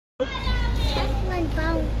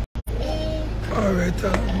£1. Alright,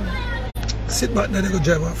 sit back now, they go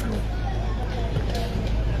drive off now.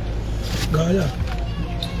 Gaia,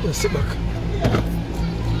 just sit back.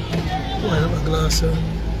 Wind up a glass,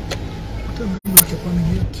 tell me back up on the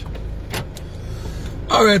gate.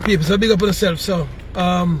 Alright, people, so big up on yourself, so.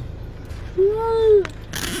 Alright.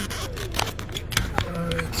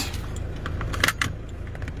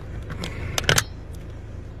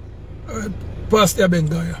 Alright, pass the Ben,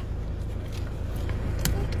 Gaia.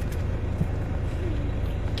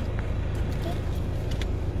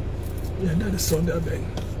 Yeah, that's the sound there, Ben.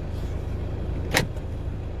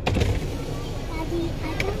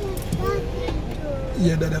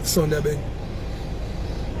 Yeah, that's the sound there, Ben.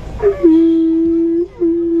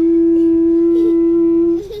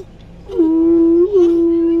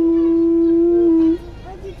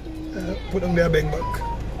 Put them there, Ben, back.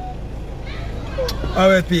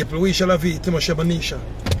 Alright, people, we shall have it. Timoshe Manisha.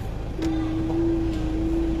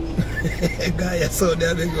 Guy, I saw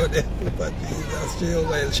there, they go there. That's straight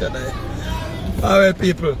over El Shaddai. Alright,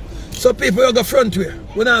 people. So, people, we go front way.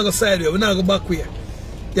 We're not go side way. We're not go back way.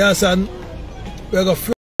 You understand? We go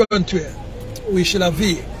front way. We shall have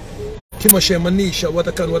it. Timoshe Manisha, what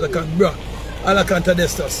I can, bro. All I can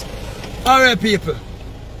test us. Alright, people.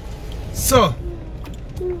 So,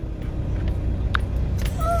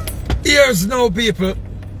 here's now, people.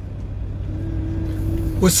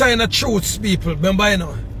 We sign a truth, people. Remember, you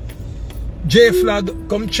know. J-Flag,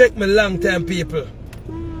 come check me long time, people.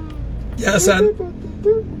 You understand?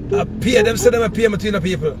 I pay them, say them I pay me to the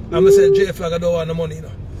people. I'm going to say J-Flag, I don't want the money, you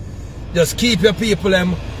know. Just keep your people,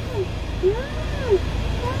 them.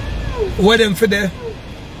 Wait them for there.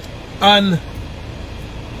 And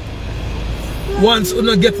once you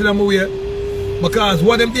don't get to them away, because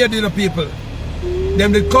what them there doing the people,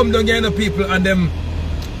 them they come down here the people and them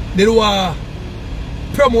they do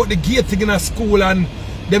promote the gate thing in a school and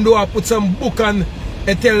them do put some book and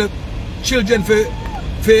tell children for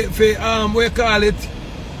what you call it,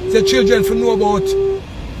 say children for know about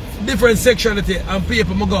different sexuality, and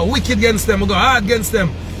people go wicked against them, go hard against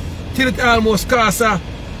them till it almost cause a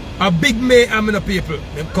big mayhem in the people.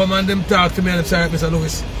 Them come and them talk to me and them say, Mr.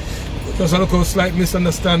 Lewis, just a little slight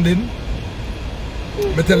misunderstanding.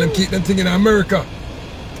 I tell them keep them thing in America.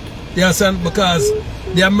 You understand? Because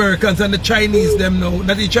the Americans and the Chinese them know,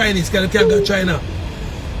 not the Chinese, because they can't go to China.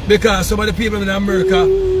 Because some of the people in America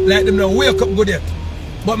like them now wake up good yet.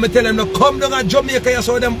 But I tell them now come down to Jamaica, you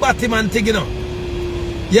saw them Batman thing, you know.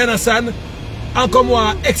 You understand? And come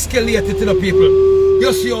and escalate it to the people.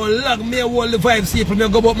 You see how long me hold the vibes, people. Me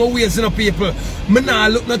go about my ways, you know, people. Me nah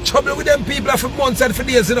look no trouble with them people for months and for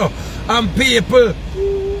days, you know. And people,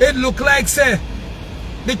 it look like say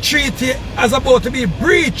the treaty is about to be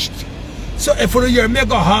breached. So if you hear me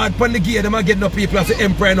go hard on the gate, them I get no people as the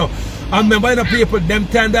emperor now. And remember, you know, people, them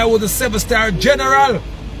time that was a 7-star general.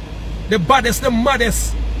 The baddest, the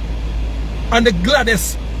maddest, and the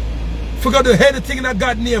gladdest. Forgot to do anything in a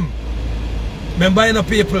God name. Remember, you know,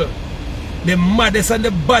 people, the maddest and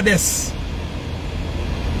the baddest.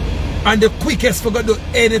 And the quickest forgot to do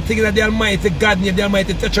anything in the Almighty God name, the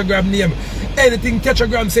Almighty Tetragram name. Anything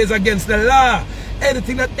Tetragram says against the law.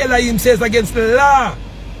 Anything that Elohim says against the law.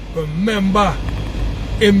 Remember,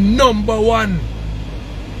 him #1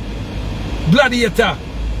 gladiator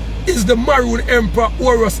is the Maroon Emperor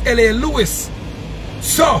Horus L.A. Lewis.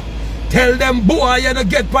 So, tell them, boy, you don't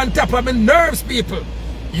get on top of my nerves, people.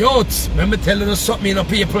 Youths, let me tell you something, you know,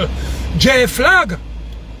 people. J-Flag.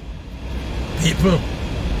 People,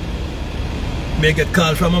 may get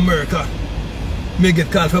call from America. May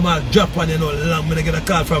get call from Japan, you know, long. May get a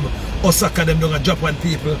call from Osaka, them down Japan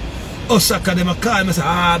people. Osaka, them a call me say,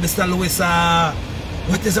 Mr. Lewis,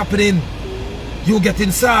 what is happening? You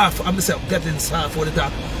getting soft? I'm say, getting soft for the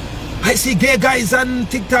talk. I see gay guys on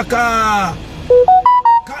TikTok calling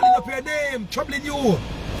up your name, troubling you.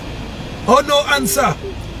 Oh, no answer.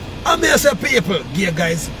 I may say people, gay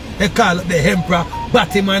guys, they call up the Emperor,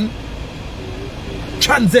 Batman,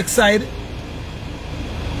 Transexide.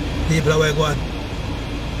 People are where going.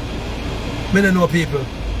 Me don't know people.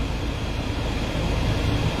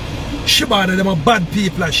 Shibada them are bad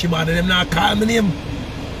people and Shibada them not call me name.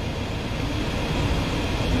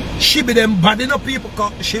 She be them bad enough people.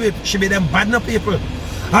 She be them bad enough people.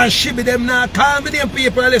 And she be them not call me name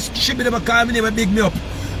people unless she be them a call me name and big me up.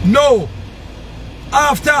 No.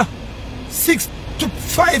 After 6 to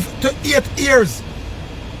 5 to 8 years,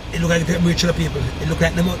 it look like they get rich of the people. It look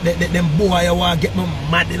like them boy I want to get me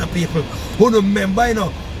mad in the people. Who don't remember, you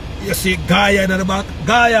know. You see Gaia in the back.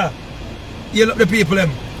 Gaia. You look the people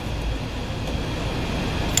them.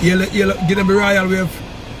 You look, give them the royal wave.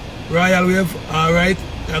 Royal wave, alright.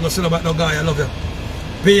 I'm gonna say about no guy, I love you.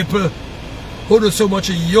 People who do so much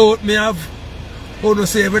youth me have, who do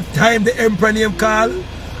say every time the emperor name call,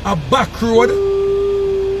 a back road.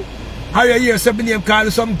 Are you hear some name call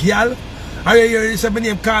some girl? Are you hear some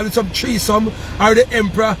name call some threesome? Are the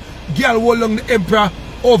emperor, girl who along the emperor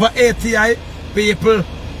over ATI? People,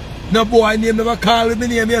 no boy name never call with me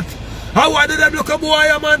name yet. How why do them look a boy,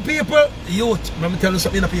 man, people? Youth, let me tell you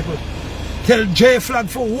something, people. Tell J Flag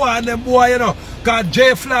for one them boy, you know. Cause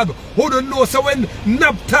J Flag, who don't know so when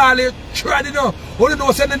Naphtali tried, you know, who don't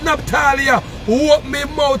know so the Naphtali open me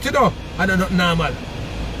mouth, you know. I don't know normal.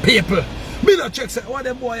 People. Me not check say what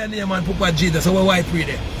them boy and name man Papa Jesus, our white pre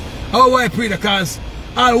there. Our white pre there, cause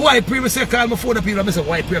all white pre me say call my phone the people, I say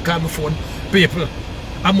white pre call my phone. People.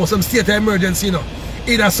 I must some state of emergency, you know.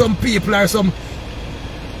 Either some people or some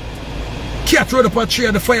cat run up a tree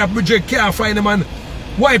and the fire brigade can't find them, man.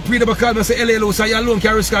 White pre never call me say LLO, so you alone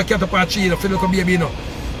can risk a cat up a tree, you know, feel like a baby, you know.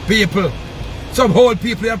 People. Some old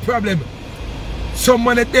people have problem. Some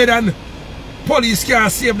man are dead and police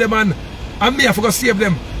can't save them, and me have to go save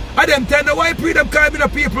them. And them tell the white pre them call me the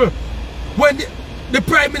people. When the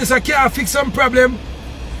prime minister can't fix some problem,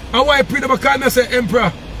 and white pre them call me say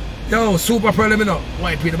emperor. Yo, super problem, you know.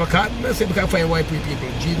 White pre them call me say we can find white pre people.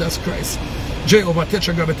 Jesus Christ. J over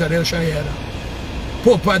Tetragrammaton El Shayada.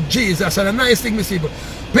 Papa Jesus, and a nice thing, Miss People.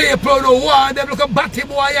 People don't want them look a batty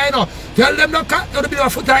boy, you know. Tell them not to be a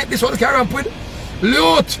foot type, this one carry on with.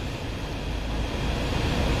 Youth.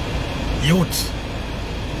 Youth.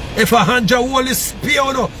 If a Hanja Wallace pay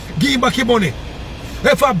you know, give him back his money.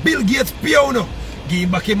 If a Bill Gates pay you know, give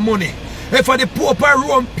him back his money. If a the Pope of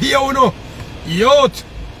Rome pay you know, youth.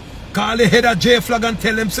 Call the head of J Flag and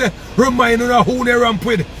tell them, say, remind you who they ramp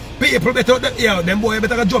with. People better, yeah, them boy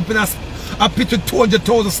better jump in a pit with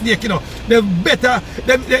 200,000 snake, you know. They better,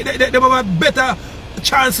 they have a better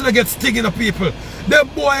chance to get sting, you know, people. Them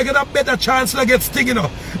boy get a better chance to get sting, you know.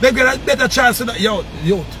 They get a better chance to, yo,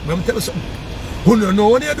 let me tell you something. Who don't know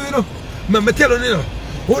what you do, you know. Let me tell you, you know.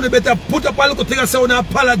 Who better put up a little thing and say, I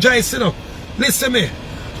apologize, you know. Listen me.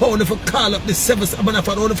 How if I call up the 7-star, how if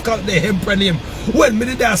I call up the emperor name? When me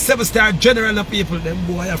did that 7-star general of people, them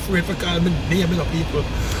boy afraid to call me name of people.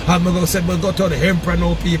 I'm going to say, but go to the emperor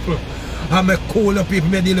now people. I'm a cooler people,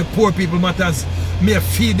 me deal with poor people matters. Me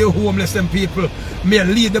feed the homeless them people. Me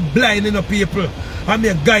lead the blind in the people. And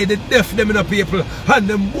me guide the deaf them in the people. And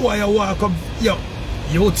them boy I walk up, yo,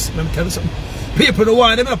 youths, let me tell you something. People don't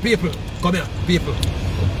want them in the people. Come here, people.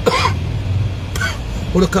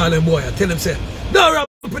 Who do call them boy? Tell them say, no, Rob.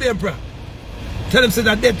 For the emperor. Tell them say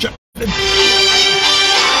that dead chop.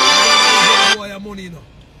 Boy money, you know.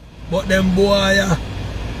 But them boy,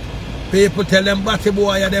 people tell them batty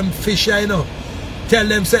boy, them fisher, you know. Tell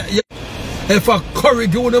them say, yeah, if a curry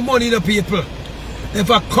give them money, the people.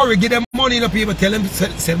 If a curry give them money, the people. Tell them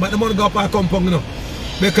send back the money go up our compound, you know.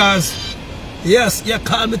 Because yes, you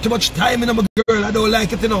call me too much time, you know, my girl. I don't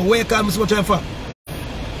like it, you know. Why you call me so much time for?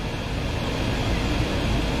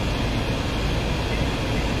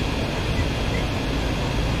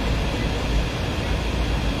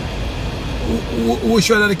 Who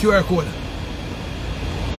show the QR code?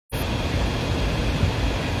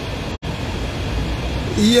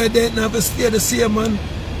 Yeah, they never stay the same, man.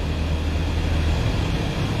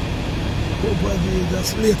 Oh,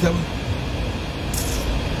 that's later, man.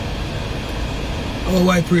 I'm a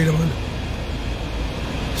white breeder, man.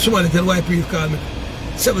 Somebody tell white breeder call me.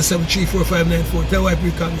 7734594. Tell white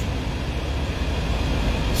breeder call me.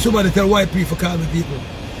 Somebody tell white breeder call me, people.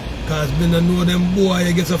 Because me don't know them boy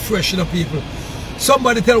you get so fresh in the people.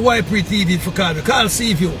 Somebody tell YP TV for call me. Call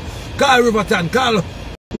Seaview. Call Riverton. Call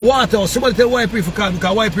Waterhouse. Somebody tell YP for call me.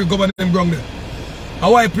 Because YP govern them wrong there. And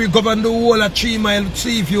YP govern the whole of 3 Mile,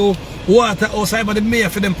 Seaview, Waterhouse. I'm the mayor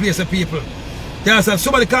for them place of people. You understand?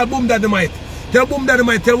 Somebody call Boom Dynamite. Tell Boom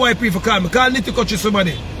Dynamite. Tell YP for call me. Call Nitty Country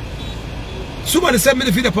somebody. Somebody send me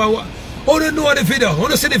the video. Oh, they know the video. I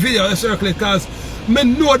want to see the video. I circle it because me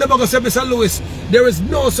know them are going to say, Mr. Lewis, there is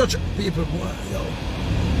no such people. Boy, yo.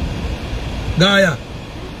 Gaia.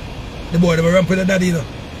 The boy, they were ramping the daddy, you know.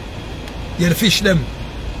 Yeah, the fish them.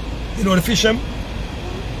 You know the fish them?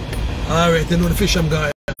 Alright, you know the fish them,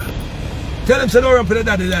 Gaia. Tell him, say, don't ramp the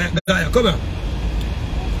daddy, Gaia. Come here.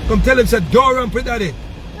 Come tell him, say, don't ramp the daddy.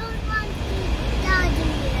 Don't ramp the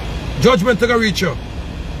daddy. Judgment to go reach you.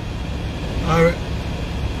 Alright.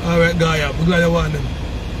 Alright, Gaia. I'm glad you want them.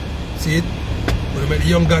 See it? When I met the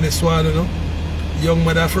young goddess one, you know. Young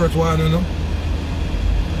mother first one, you know.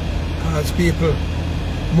 As people,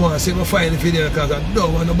 more see me find the video because I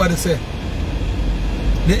don't want nobody say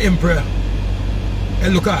the emperor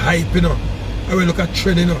and look at hype, you know. Or look at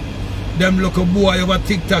trend, you know. Them look a boy over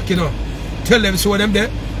TikTok, you know. Tell them so them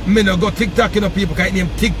there. Me no go TikTok, you know, people. Can name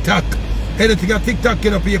TikTok. Anything on TikTok,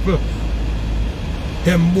 you know, people.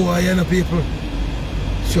 Them boy, you know, people.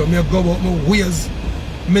 So me go about my ways.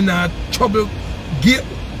 Me not trouble.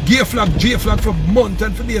 Gay flag, J flag for months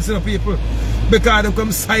and for days, you know, people. Because they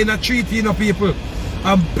come sign a treaty, you know, people.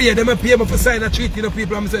 And pay them and pay me for sign a treaty, you know,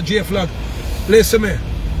 people. And I say, J flag, listen me,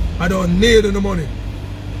 I don't need no money.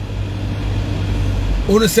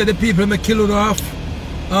 Only say the people me kill you off.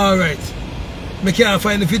 Alright. I can't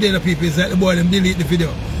find the video, you know, people. It's like the boy them delete the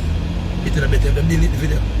video. It's a bit of them delete the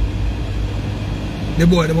video. The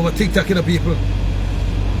boy them over TikTok, you know, people.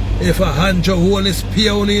 If a hand job hold this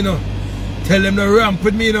peon, you know, tell them to ramp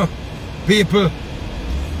with me, you know, people.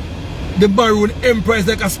 The Baroon Empire is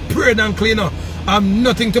like a sprayed and cleaner. I'm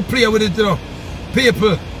nothing to play with it, you know.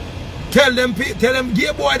 People, tell them,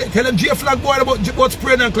 J boy, tell them J flag boy about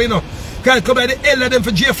sprayed and cleaner. Can't come by the hell of them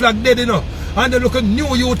for J flag dead, you know. And they look at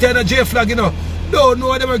new youth and a J flag, you know. Don't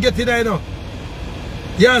know them are getting there, you know.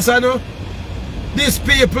 Yes, I know. These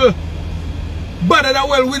people, better than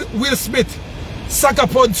well Will Smith. Sucker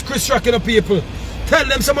punch Chris Rock in the people. Tell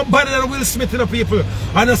them someone better than Will Smith in the people.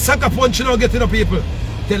 And a sucker punch you know getting the people.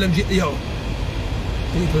 Tell them, yo,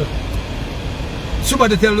 people.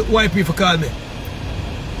 Somebody tell YP for call me.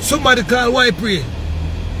 Somebody call YP.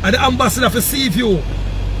 And the ambassador for Seaview.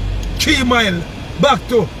 3 miles back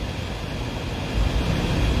to.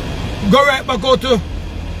 Go right back out to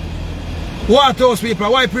Waterhouse people.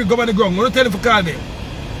 YP go on the ground. I'm not tell them for call me.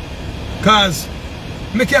 Cause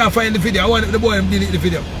I can't find the video. I want the boy to delete the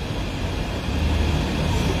video.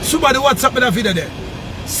 Somebody WhatsApp me that video there.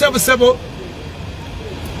 77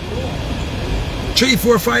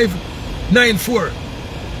 345 94.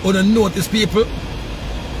 On the notice people.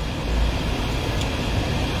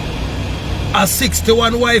 A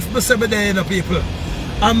 61 wife, I say me there, you know, people.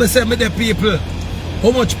 And I say me there, people.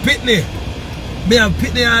 How much pitney? Me have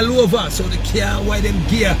pitney all over. So they can't why them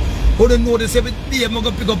gear. How they know this every day? I'm going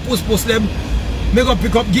to pick up push them. I'm going to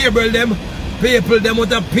pick up Gabriel them. People, them want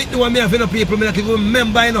to pitney what me have, you know, people. I don't even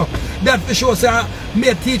remember, you know. That for sure, sir.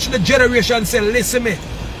 Me teach the generation, say, listen me.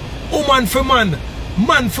 Woman for man.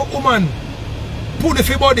 Man for woman. Pony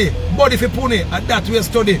for body. Body for pony. And that we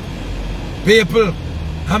study. People.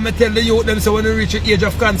 I'm going to tell the youth them, so when you reach the age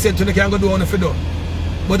of consent, you can go do on if you do.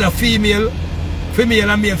 But a female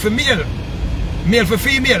and male for male. Male for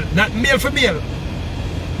female, not male for male.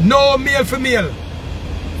 No male for male.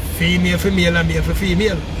 Female for male and male for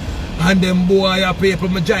female. And them boy are people,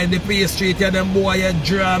 me join the P Street and them boy are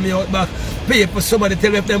draw me out back. People, somebody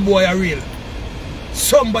tell me if them boy are real.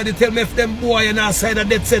 Somebody tell me if them boy are not side a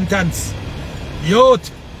death sentence. Youth,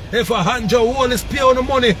 if a hand your whole is pay on the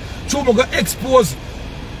money, so me go expose.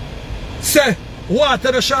 Say,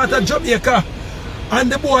 water the short of Jamaica.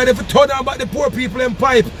 And the boy, they turn on back the poor people in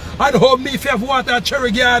pipe. And how me if you have water at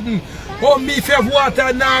Cherry Garden. How me if you have water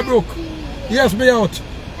at Narbrook. Yes, me out.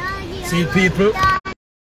 See people.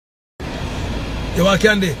 You want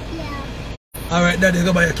candy? Yeah. Alright, daddy,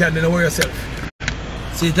 go buy your candy. Don't worry yourself.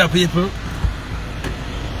 See that people?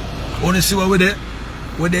 Want to see what we're there?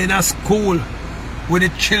 We're there in a school with the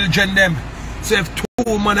children them. So if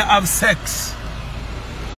 2 men have sex.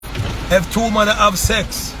 If 2 men have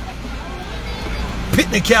sex,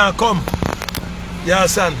 picnic can't come. Yeah,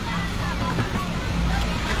 son.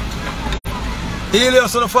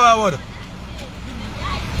 Elias on the forward.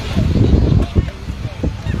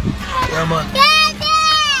 Yeah, man.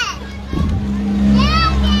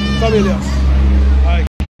 Come, Elias. Alright,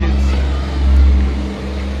 kids.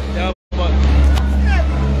 Yeah, man.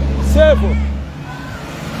 Safe.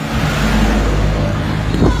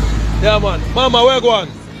 Yeah, man. Mama, where go on?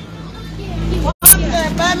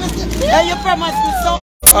 You promised me so.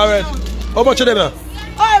 Alright. How much of them are?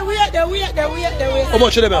 Oh, we are there. How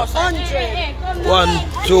much of them are? 100. 1,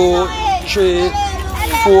 2, 3,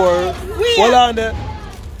 4. Hold on there.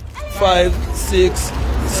 5, 6,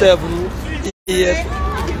 7, 8,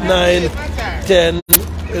 9, 10,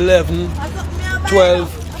 11, 12,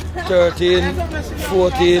 13,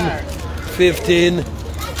 14, 15,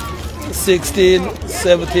 16,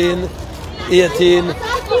 17, 18,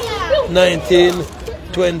 19,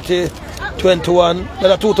 20, 21,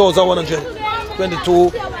 that's 2,100,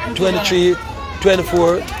 22, 23,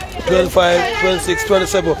 24, 25, 26,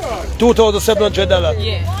 27, $2,700.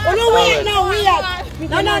 Yeah. Oh, no, wait, no, we are.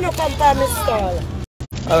 No, come from Miss Stall.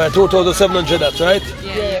 Alright, 2,700, that's right?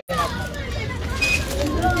 Yeah.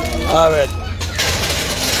 Alright.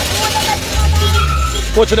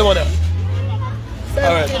 What's the money?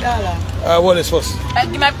 Alright. $70. What is first?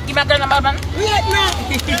 Give me a girl number, man.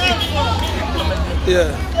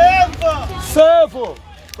 Yeah. Servo.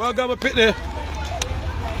 Go and get my picnic.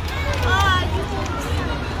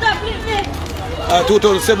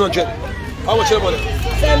 2,700. How much is the money?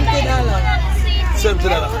 $70. $70.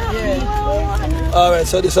 Yeah. Alright,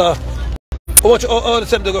 so this how much all the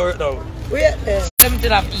 $70 go right now? Wait there. $70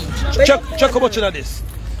 each. Check how much in this.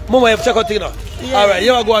 Mama, you have to check out thing now. Yeah. Alright,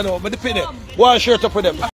 you are going now, but the penny. One shirt up with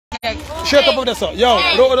them. Shirt up with them, sir. Yo,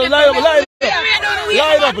 line up.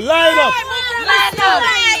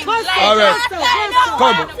 Alright.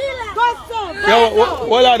 Come. Yo,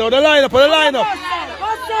 hold on, on the line up.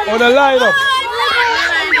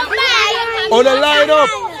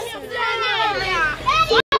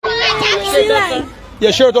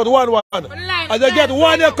 Yeah, shirt out one. As they get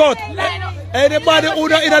one you cut. Anybody who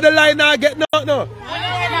not in the line now get nothing. No.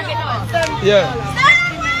 Yeah.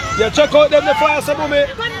 Yeah, check out them the fire some me.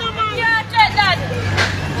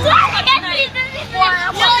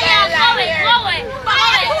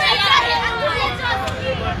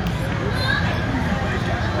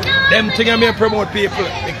 Them thing I may promote people,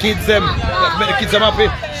 the kids them, make the kids them happy.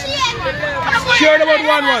 Share them out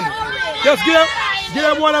one. Just give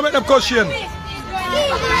them one and make them caution.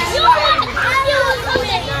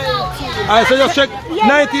 Alright, so just check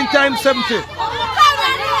 19 times 70.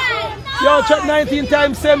 Yo, check 19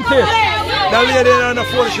 times 70. That lady on the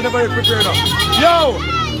phone, she never prepared up. Yo!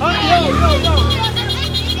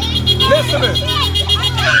 Listen to me.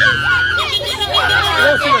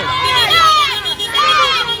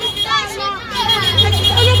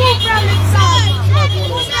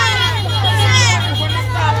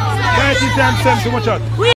 19 times 70, much out?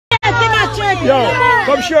 Yo,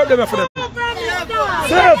 come share them for them.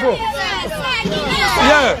 Careful.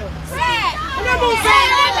 Yeah.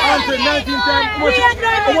 19 times,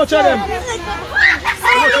 how much of them?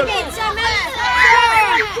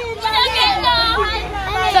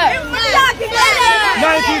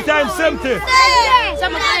 19 times 70.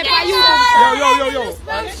 Yo.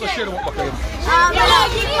 So share them back again.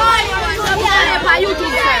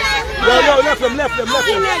 Yo, left them.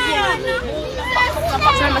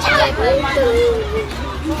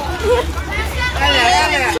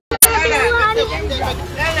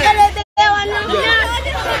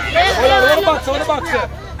 Hold on, what the box there?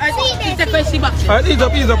 Alright, ease up,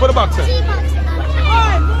 what the box there?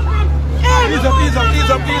 Ease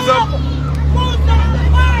up.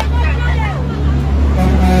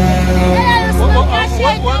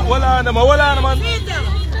 Hold on, man.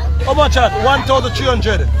 How much at?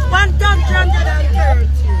 1,300. 1,330.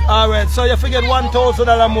 Alright, so you forget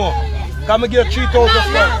 $1,000 more. Come and get 3,000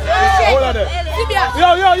 Hold on there.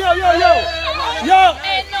 Yo.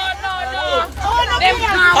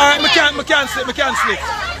 Alright, me can't sleep.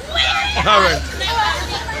 Alright.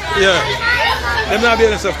 Yeah. Them not be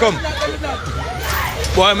themselves. Come.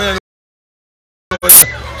 Boy, man.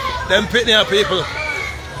 Them pitney people.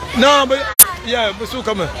 No, but yeah, but so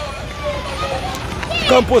come.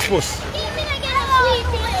 Come push.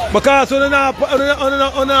 Because on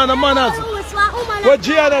the manners. What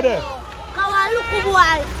G are there?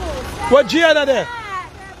 What G are there?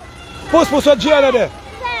 Push, what G are there?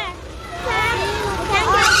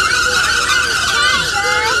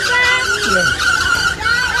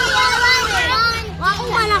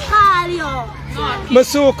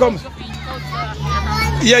 Masu come.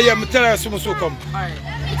 Yeah, me tell her so Masu come.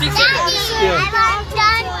 Yeah.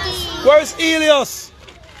 Where is Elias?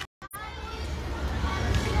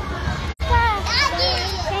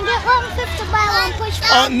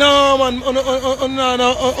 No, man.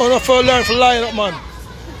 On for learn for line up, man.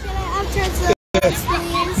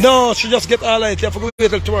 No, she just get all right. You have to go wait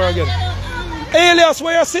till tomorrow again. Elias,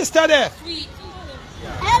 where your sister there?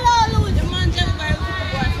 Hello, Lou.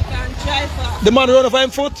 The man run off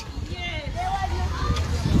him foot?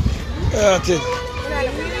 Yeah, I think.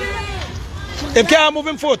 Him can't move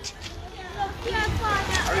him foot.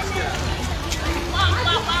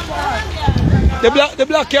 The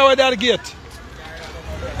black car with that gate.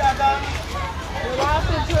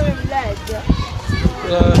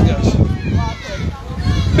 Gosh.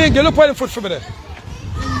 Big, you look for him foot for me there.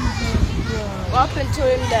 Walk into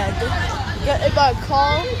him leg. It got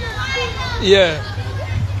cold. Yeah.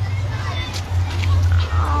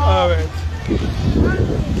 Alright.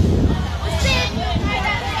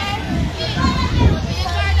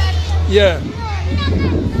 Yeah.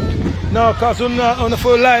 No, because on the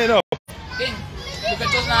full line up.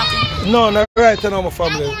 No, not right now, my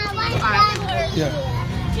family. Yeah.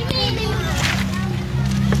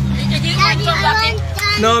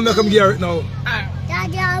 No, I'm not going to get it now.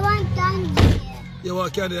 Daddy, I want candy. You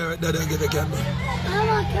want candy? Daddy, I'll give you candy. I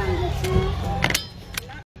want candy too.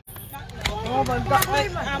 Oh my God,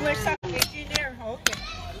 I'm in there. Okay.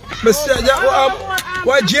 Mr.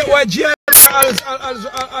 Why G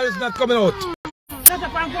is not coming out? That shut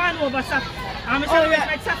up and go on over, Saf. I'm sure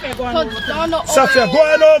like Safia go on over. Safia, go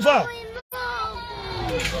on over.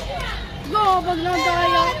 Go over, no,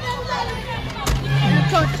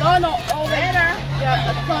 Donna over there. Yeah,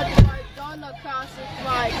 I thought Donna crosses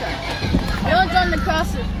right. You don't Donna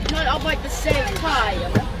crosses, not up like the same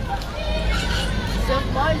time. So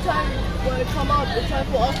my time will come out, the time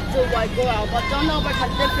for us to like go out, but Donna like a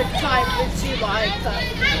different time to see like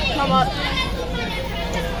come out.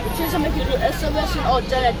 Which is make you do SMS and all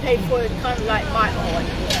that pay for it, kind of like my own.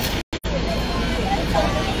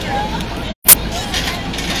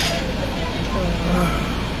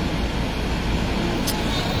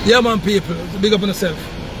 Yeah, man, people, big up on yourself.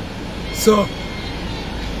 So,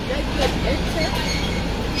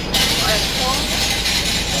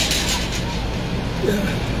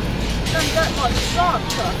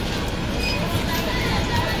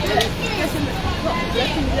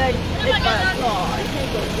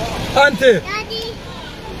 Auntie.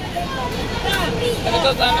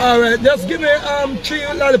 Alright, just give me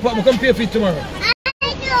 3 lollipops. I'm going to pay for it tomorrow.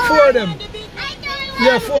 4 of them.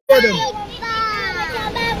 Yeah, 4 of them.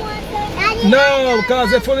 No,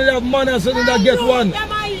 because if only have money, so they don't get one.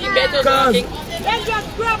 Because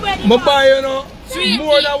I buy, you know,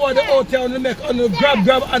 more than what the hotel on the make on the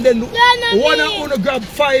grab, and then one on the grab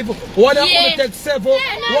 5, one on the take 7, one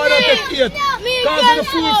on take 8. Because of the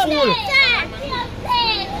full.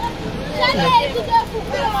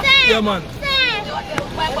 Yeah, man.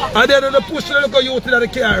 And then on the push the little youth in the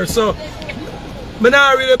car, so I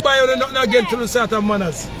not really buy on nothing again to the sort of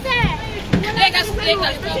manners.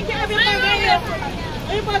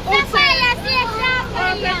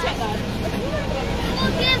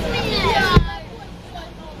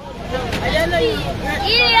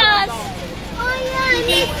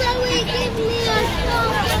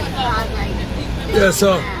 Yeah,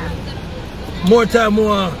 so more time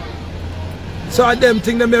more. So I them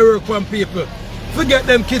think they may work from people. Forget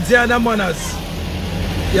them kids here and the manners.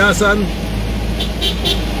 Yeah, son.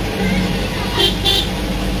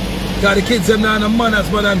 Because the kids them now the manners,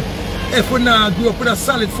 but then if we now grew up with a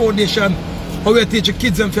solid foundation, how we teach the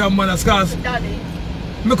kids them for manners, because I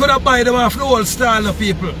could have buy them off the old style of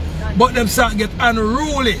people, but them start get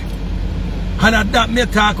unruly. And at that me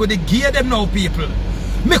talk with the gear them now people.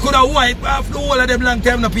 Me could have wiped off the whole of them long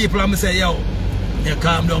time now people and me say, yo, you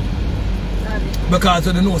calm down. Because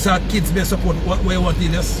you know so kids may support what way want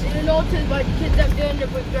in this. You notice like kids are doing the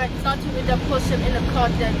regret, not to be the person in the car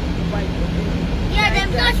then like yeah,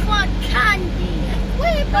 them just want candy.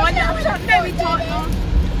 Wait, no, I don't very talk now.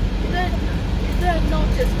 You didn't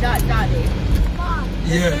notice that, Daddy.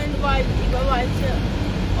 Yeah. And then like even like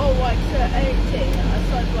oh like 18, I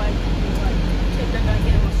thought like kids are gonna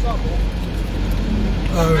get him a trouble.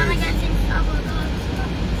 Alright.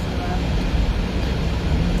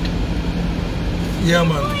 Yeah,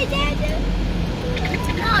 man.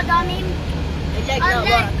 No, Donnie. It takes no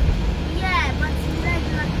work. Yeah, but it's like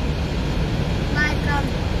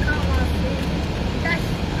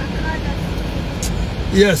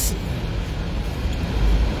yes.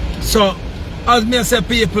 So, as me say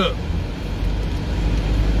people,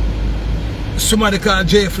 somebody call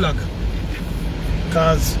J Flag.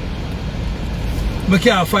 Because I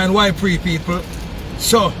can't find Y3 people.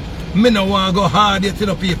 So, me no want to go hard yet to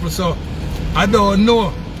the people. So, I don't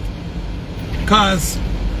know. Because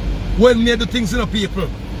when me do things to the people,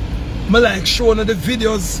 I like showing the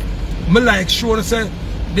videos, I like showing say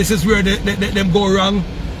this is where them go wrong.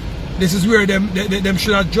 This is where them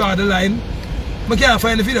should have draw the line. I can't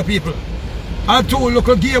find the video people. I told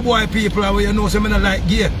local gay boy people how you know say I don't like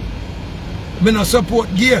gay. I don't support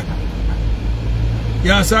gay.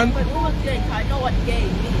 You understand? But I know what gay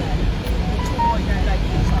means. Two boys that like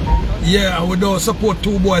each other. Yeah, we don't support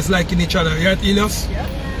two boys liking each other. You right, Elias? Yeah.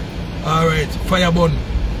 Alright, fire bun.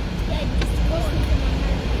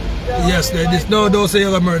 Yes, this no don't say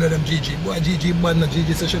you're gonna murder them, Gigi. Boy, Gigi bad,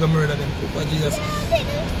 Gigi says you're gonna murder them. But Jesus.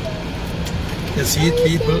 You see it,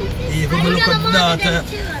 people. Even me look at data.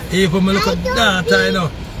 Even me look at data, you know.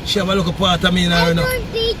 She have a look at part of me now, you know.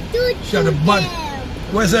 She have the bad.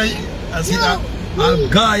 Where's that? I see that. All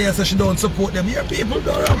guy says she don't support them. Here, people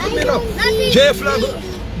don't run with me now. J Flag,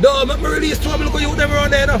 don't make me release to them. Look at you them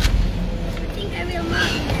around there now. I think I will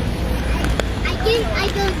not. I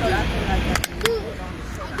don't.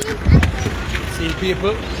 See,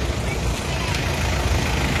 people.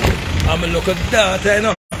 I'm gonna look at data, you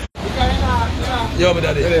know. Yo, my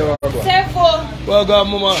daddy. Careful. Well gone,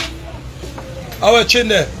 mama. How are you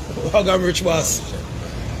there? Well gone, rich boss.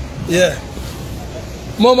 Yeah.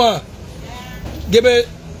 Mama, give me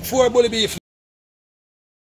 4 bully beef.